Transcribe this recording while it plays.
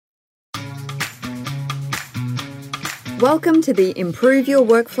Welcome to the Improve Your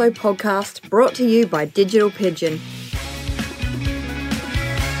Workflow podcast, brought to you by Digital Pigeon.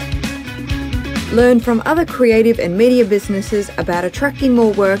 Learn from other creative and media businesses about attracting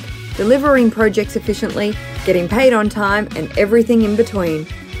more work, delivering projects efficiently, getting paid on time, and everything in between.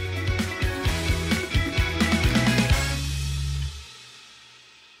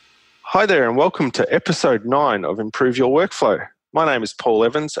 Hi there, and welcome to episode 9 of Improve Your Workflow. My name is Paul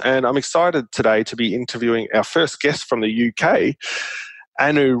Evans, and I'm excited today to be interviewing our first guest from the UK,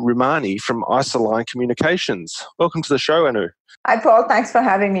 Anu Rumani from Isoline Communications. Welcome to the show, Anu. Hi, Paul. Thanks for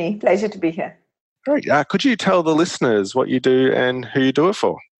having me. Pleasure to be here. Great. Could you tell the listeners what you do and who you do it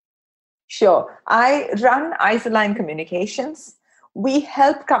for? Sure. I run Isoline Communications. We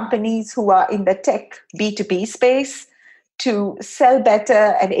help companies who are in the tech B2B space to sell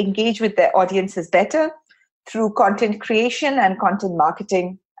better and engage with their audiences better through content creation and content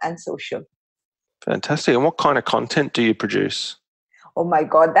marketing and social. Fantastic. And what kind of content do you produce? Oh my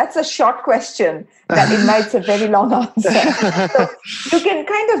God, that's a short question that invites a very long answer. So you can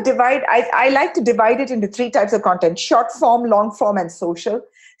kind of divide, I like to divide it into 3 types of content: short form, long form, and social.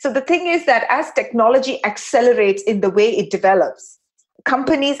 So the thing is that as technology accelerates in the way it develops,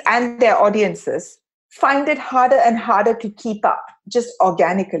 companies and their audiences find it harder and harder to keep up just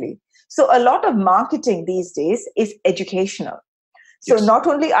organically. So a lot of marketing these days is educational. So Yes. Not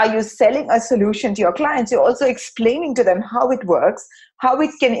only are you selling a solution to your clients, you're also explaining to them how it works, how it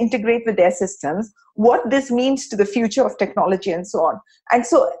can integrate with their systems, what this means to the future of technology, and so on. And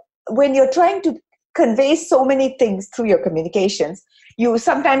so when you're trying to convey so many things through your communications, you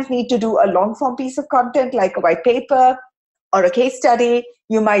sometimes need to do a long form piece of content like a white paper or a case study.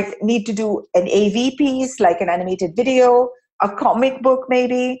 You might need to do an AV piece like an animated video, a comic book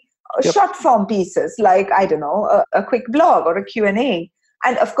maybe, Yep. short form pieces like, I don't know, a quick blog or a Q&A.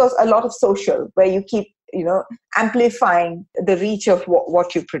 And of course, a lot of social where you keep, amplifying the reach of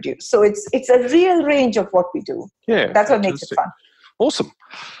what you produce. So it's a real range of what we do. Yeah, That's what makes it fun. Awesome.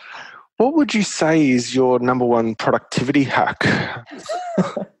 What would you say is your number one productivity hack?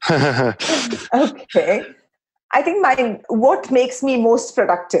 Okay. I think what makes me most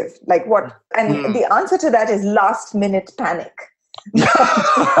productive, and the answer to that is last minute panic.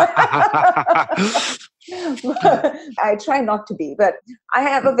 I try not to be, but I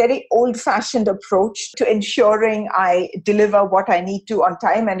have a very old-fashioned approach to ensuring I deliver what I need to on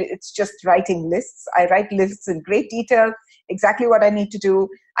time, and it's just writing lists. I write lists in great detail, exactly what I need to do.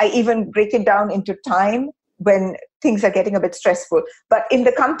 I even break it down into time when things are getting a bit stressful. But in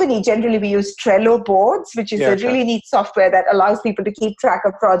the company, generally we use Trello boards, which is a really neat software that allows people to keep track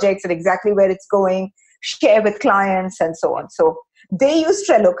of projects and exactly where it's going, share with clients, and so on. So they use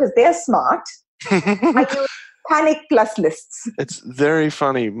Trello because they're smart. I use Panic plus lists. It's very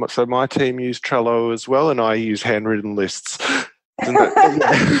funny. So my team use Trello as well, and I use handwritten lists.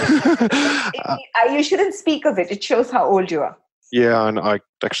 You shouldn't speak of it. It shows how old you are. Yeah, and I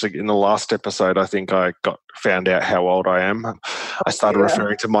actually, in the last episode, I think I found out how old I am. I started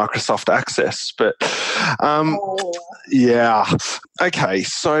referring to Microsoft Access, but yeah. Okay,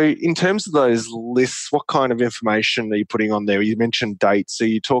 so in terms of those lists, what kind of information are you putting on there? You mentioned dates. Are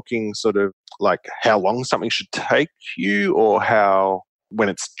you talking sort of like how long something should take you, or when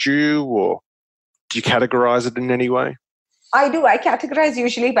it's due, or do you categorize it in any way? I do. I categorize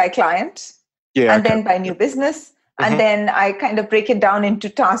usually by client and then by new business. And then I kind of break it down into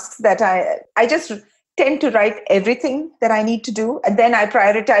tasks that I just tend to write everything that I need to do. And then I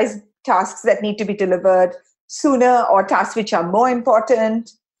prioritize tasks that need to be delivered sooner or tasks which are more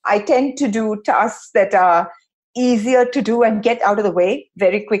important. I tend to do tasks that are easier to do and get out of the way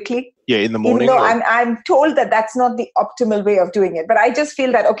very quickly. Yeah, in the morning. Even though I'm told that that's not the optimal way of doing it. But I just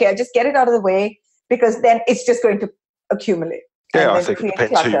feel that, I just get it out of the way because then it's just going to accumulate. Yeah, I think it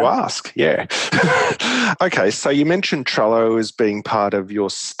depends who you ask. Yeah. Okay, so you mentioned Trello as being part of your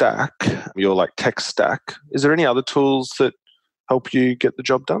stack, your tech stack. Is there any other tools that help you get the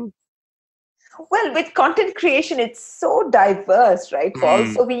job done? Well, with content creation, it's so diverse, right, Paul?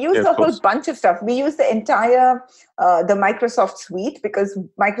 So we use a whole bunch of stuff. We use the entire, the Microsoft suite, because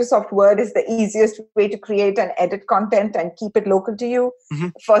Microsoft Word is the easiest way to create and edit content and keep it local to you.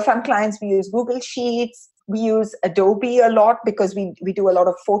 For some clients, we use Google Sheets. We use Adobe a lot because we do a lot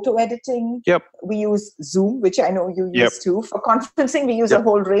of photo editing. Yep. We use Zoom, which I know you use too. For conferencing, we use a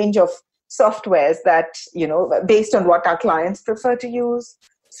whole range of softwares that, based on what our clients prefer to use.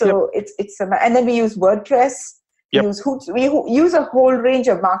 So it's and then we use WordPress. Yep. We use a whole range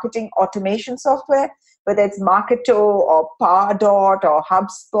of marketing automation software, whether it's Marketo or Pardot or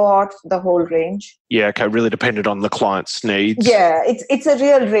HubSpot, the whole range. Yeah, okay, really dependent on the client's needs. Yeah, it's a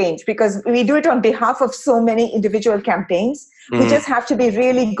real range because we do it on behalf of so many individual campaigns. We just have to be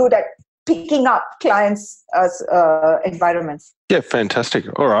really good at picking up clients' environments. Yeah, fantastic.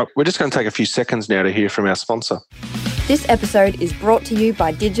 All right, we're just going to take a few seconds now to hear from our sponsor. This episode is brought to you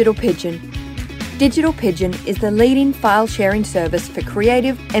by Digital Pigeon. Digital Pigeon is the leading file sharing service for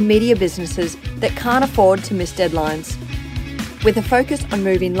creative and media businesses that can't afford to miss deadlines. With a focus on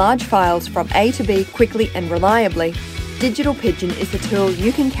moving large files from A to B quickly and reliably, Digital Pigeon is the tool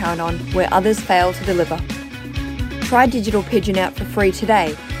you can count on where others fail to deliver. Try Digital Pigeon out for free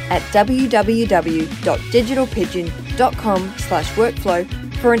today at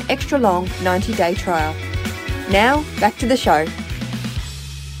www.digitalpigeon.com/workflow for an extra long 90-day trial. Now, back to the show.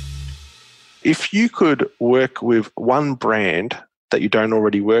 If you could work with one brand that you don't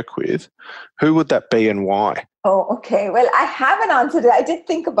already work with, who would that be and why? Oh, okay. Well, I have an answer to that. I did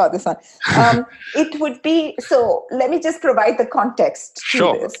think about this one. It would be, so let me just provide the context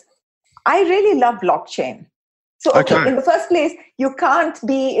to this. I really love blockchain. So, okay, in the first place, you can't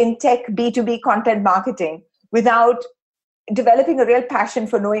be in tech B2B content marketing without developing a real passion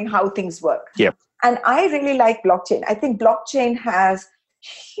for knowing how things work. Yep. And I really like blockchain. I think blockchain has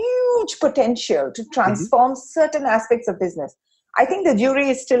huge potential to transform certain aspects of business. I think the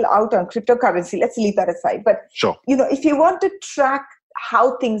jury is still out on cryptocurrency. Let's leave that aside. But if you want to track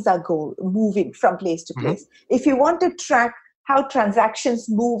how things are moving from place to place, if you want to track how transactions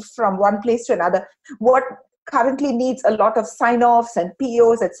move from one place to another, what currently needs a lot of sign-offs and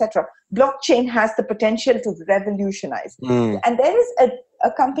POs, etc., blockchain has the potential to revolutionize. And there is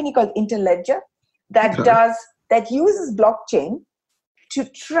a company called Interledger that uses blockchain to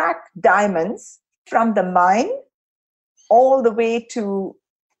track diamonds from the mine all the way to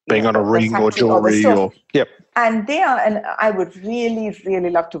being on a ring or jewelry. And I would really, really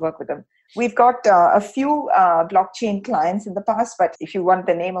love to work with them. We've got a few blockchain clients in the past, but if you want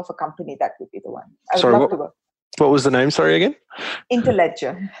the name of a company, that would be the one. I would love to work. What was the name, sorry, again?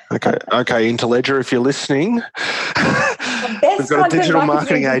 Interledger. Okay, Interledger, if you're listening. We've got a digital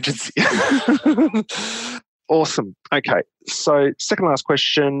marketing agency. Awesome. Okay, so second last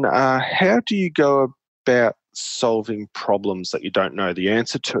question. How do you go about solving problems that you don't know the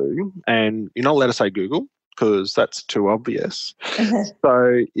answer to? And you're not allowed to say Google because that's too obvious.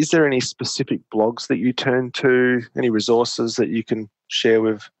 So is there any specific blogs that you turn to, any resources that you can share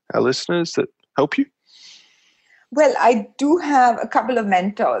with our listeners that help you? Well, I do have a couple of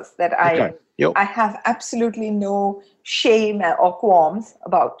mentors that I have absolutely no shame or qualms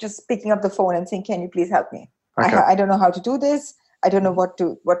about just picking up the phone and saying, can you please help me? Okay. I don't know how to do this. I don't know what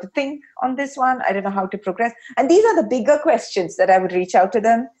to think on this one. I don't know how to progress. And these are the bigger questions that I would reach out to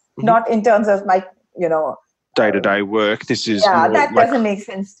them, not in terms of my, day-to-day work. This is that doesn't make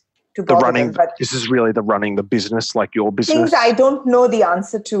sense to bother them, but this is really the running the business, like your business. Things I don't know the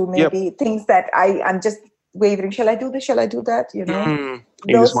answer to, maybe things that I'm just wavering. Shall I do this? Shall I do that?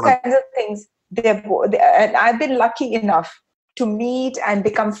 Those kinds of things. And I've been lucky enough to meet and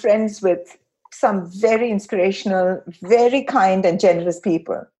become friends with some very inspirational, very kind and generous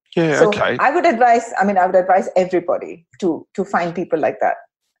people. I would advise everybody to find people like that.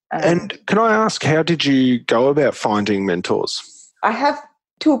 And can I ask, how did you go about finding mentors? I have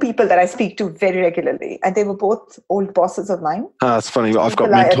two people that I speak to very regularly, and they were both old bosses of mine. It's funny. I've got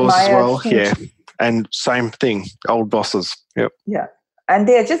mentors as well. Yeah. And same thing, old bosses. Yep. Yeah. And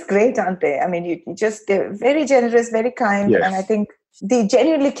they're just great, aren't they? I mean, they're very generous, very kind. And I think they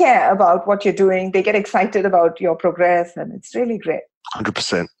genuinely care about what you're doing. They get excited about your progress, and it's really great.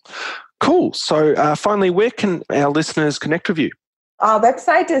 100%. Cool. So finally, where can our listeners connect with you? Our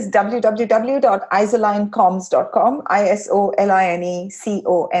website is www.isolinecomms.com,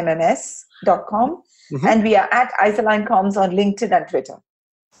 ISOLINECOMMS.com. And we are at Isoline Comms on LinkedIn and Twitter.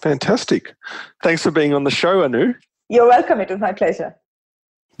 Fantastic. Thanks for being on the show, Anu. You're welcome. It was my pleasure.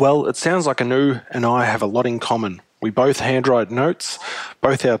 Well, it sounds like Anu and I have a lot in common. We both handwrite notes,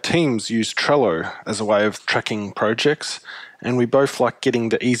 both our teams use Trello as a way of tracking projects, and we both like getting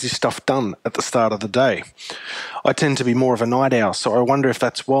the easy stuff done at the start of the day. I tend to be more of a night owl, so I wonder if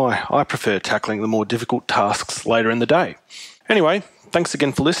that's why I prefer tackling the more difficult tasks later in the day. Anyway, thanks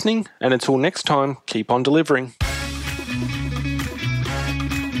again for listening, and until next time, keep on delivering.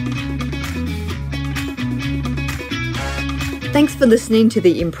 Thanks for listening to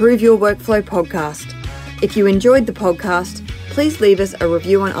the Improve Your Workflow podcast. If you enjoyed the podcast, please leave us a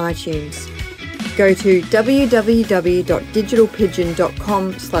review on iTunes. Go to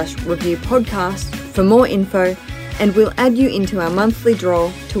www.digitalpigeon.com/review podcast for more info and we'll add you into our monthly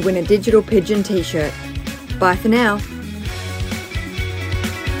draw to win a Digital Pigeon t-shirt. Bye for now.